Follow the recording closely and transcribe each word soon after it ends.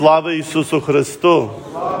Слава Ісусу Христу!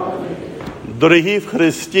 Дорогі в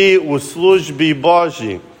Христі у службі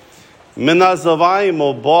Божій, ми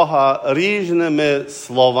називаємо Бога різними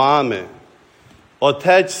словами.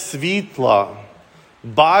 Отець світла,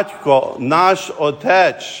 Батько наш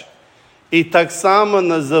Отець. І так само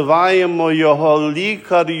називаємо Його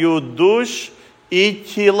лікарю душ і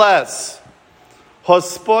тілес.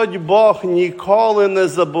 Господь Бог ніколи не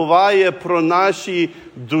забуває про наші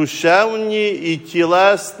душевні і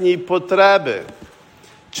тілесні потреби.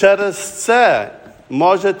 Через це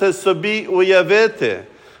можете собі уявити,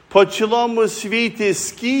 по цілому світі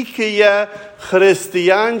скільки є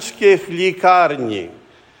християнських лікарні,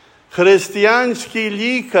 християнські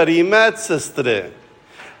лікарі і медсестри.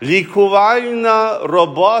 Лікувальна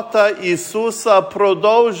робота Ісуса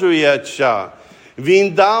продовжується.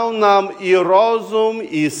 Він дав нам і розум,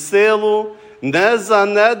 і силу не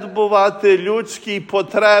занедбувати людські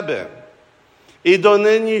потреби. І до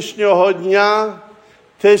нинішнього дня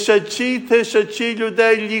тисячі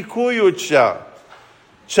людей лікуються.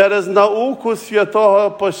 Через науку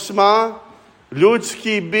Святого Письма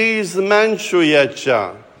людський біль зменшується.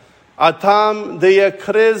 А там, де є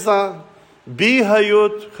криза,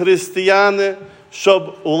 бігають християни,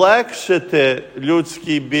 щоб улегшити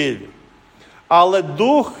людський біль. Але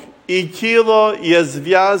дух і тіло є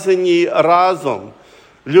зв'язані разом.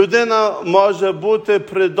 Людина може бути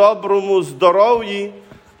при доброму здоров'ї,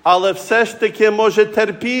 але все ж таки може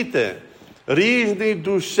терпіти різні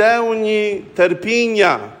душевні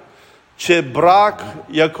терпіння, чи брак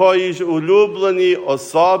якоїсь улюбленої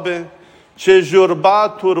особи, чи журба,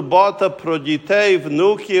 турбота про дітей,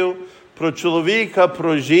 внуків, про чоловіка,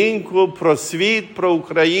 про жінку, про світ, про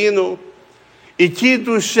Україну. І ті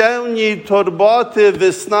душевні турботи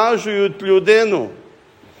виснажують людину.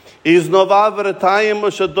 І знову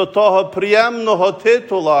вертаємося до того приємного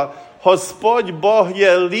титула «Господь Бог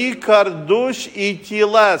є лікар душ і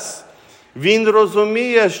тілес». Він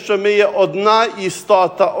розуміє, що ми є одна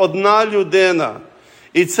істота, одна людина.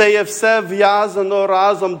 І це є все в'язано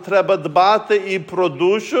разом. Треба дбати і про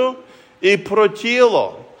душу, і про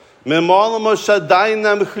тіло. Ми молимося, дай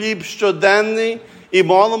нам хліб щоденний, і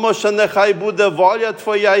молимося, нехай буде воля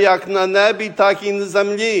Твоя, як на небі, так і на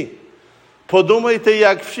землі. Подумайте,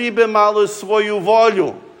 як всі би мали свою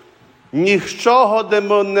волю. Нічого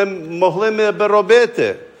не могли ми би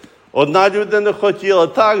робити. Одна людина хотіла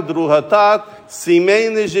так, друга так,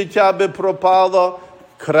 сімейне життя би пропало,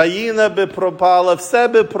 країна би пропала, все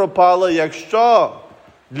би пропало, якщо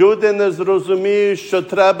люди не зрозуміють, що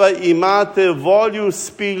треба і мати волю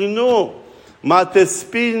спільну, мати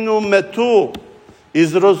спільну мету. І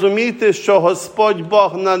зрозуміти, що Господь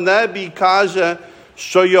Бог на небі каже,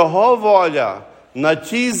 що Його воля на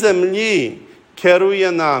тій землі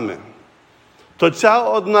керує нами. То ця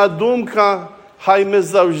одна думка, хай ми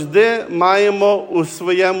завжди маємо у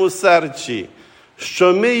своєму серці,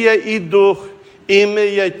 що ми є і дух, і ми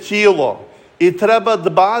є тіло. І треба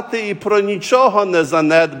дбати і про нічого не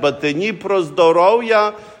занедбати, ні про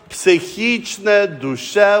здоров'я, психічне,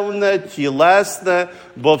 душевне, тілесне,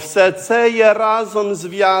 бо все це є разом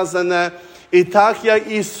зв'язане. І так,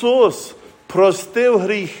 як Ісус простив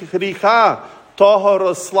гріха того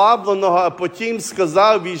розслабленого, а потім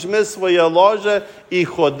сказав, візьми своє ложе і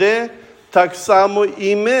ходи, так само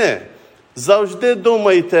і ми. Завжди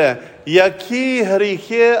думайте, які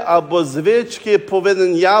гріхи або звички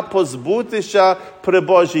повинен я позбутися при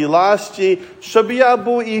Божій ласті, щоб я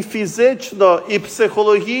був і фізично, і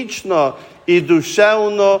психологічно, і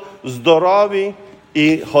душевно здоровий.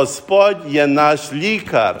 І Господь є наш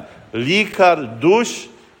лікар, лікар душ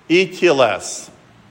і тілес.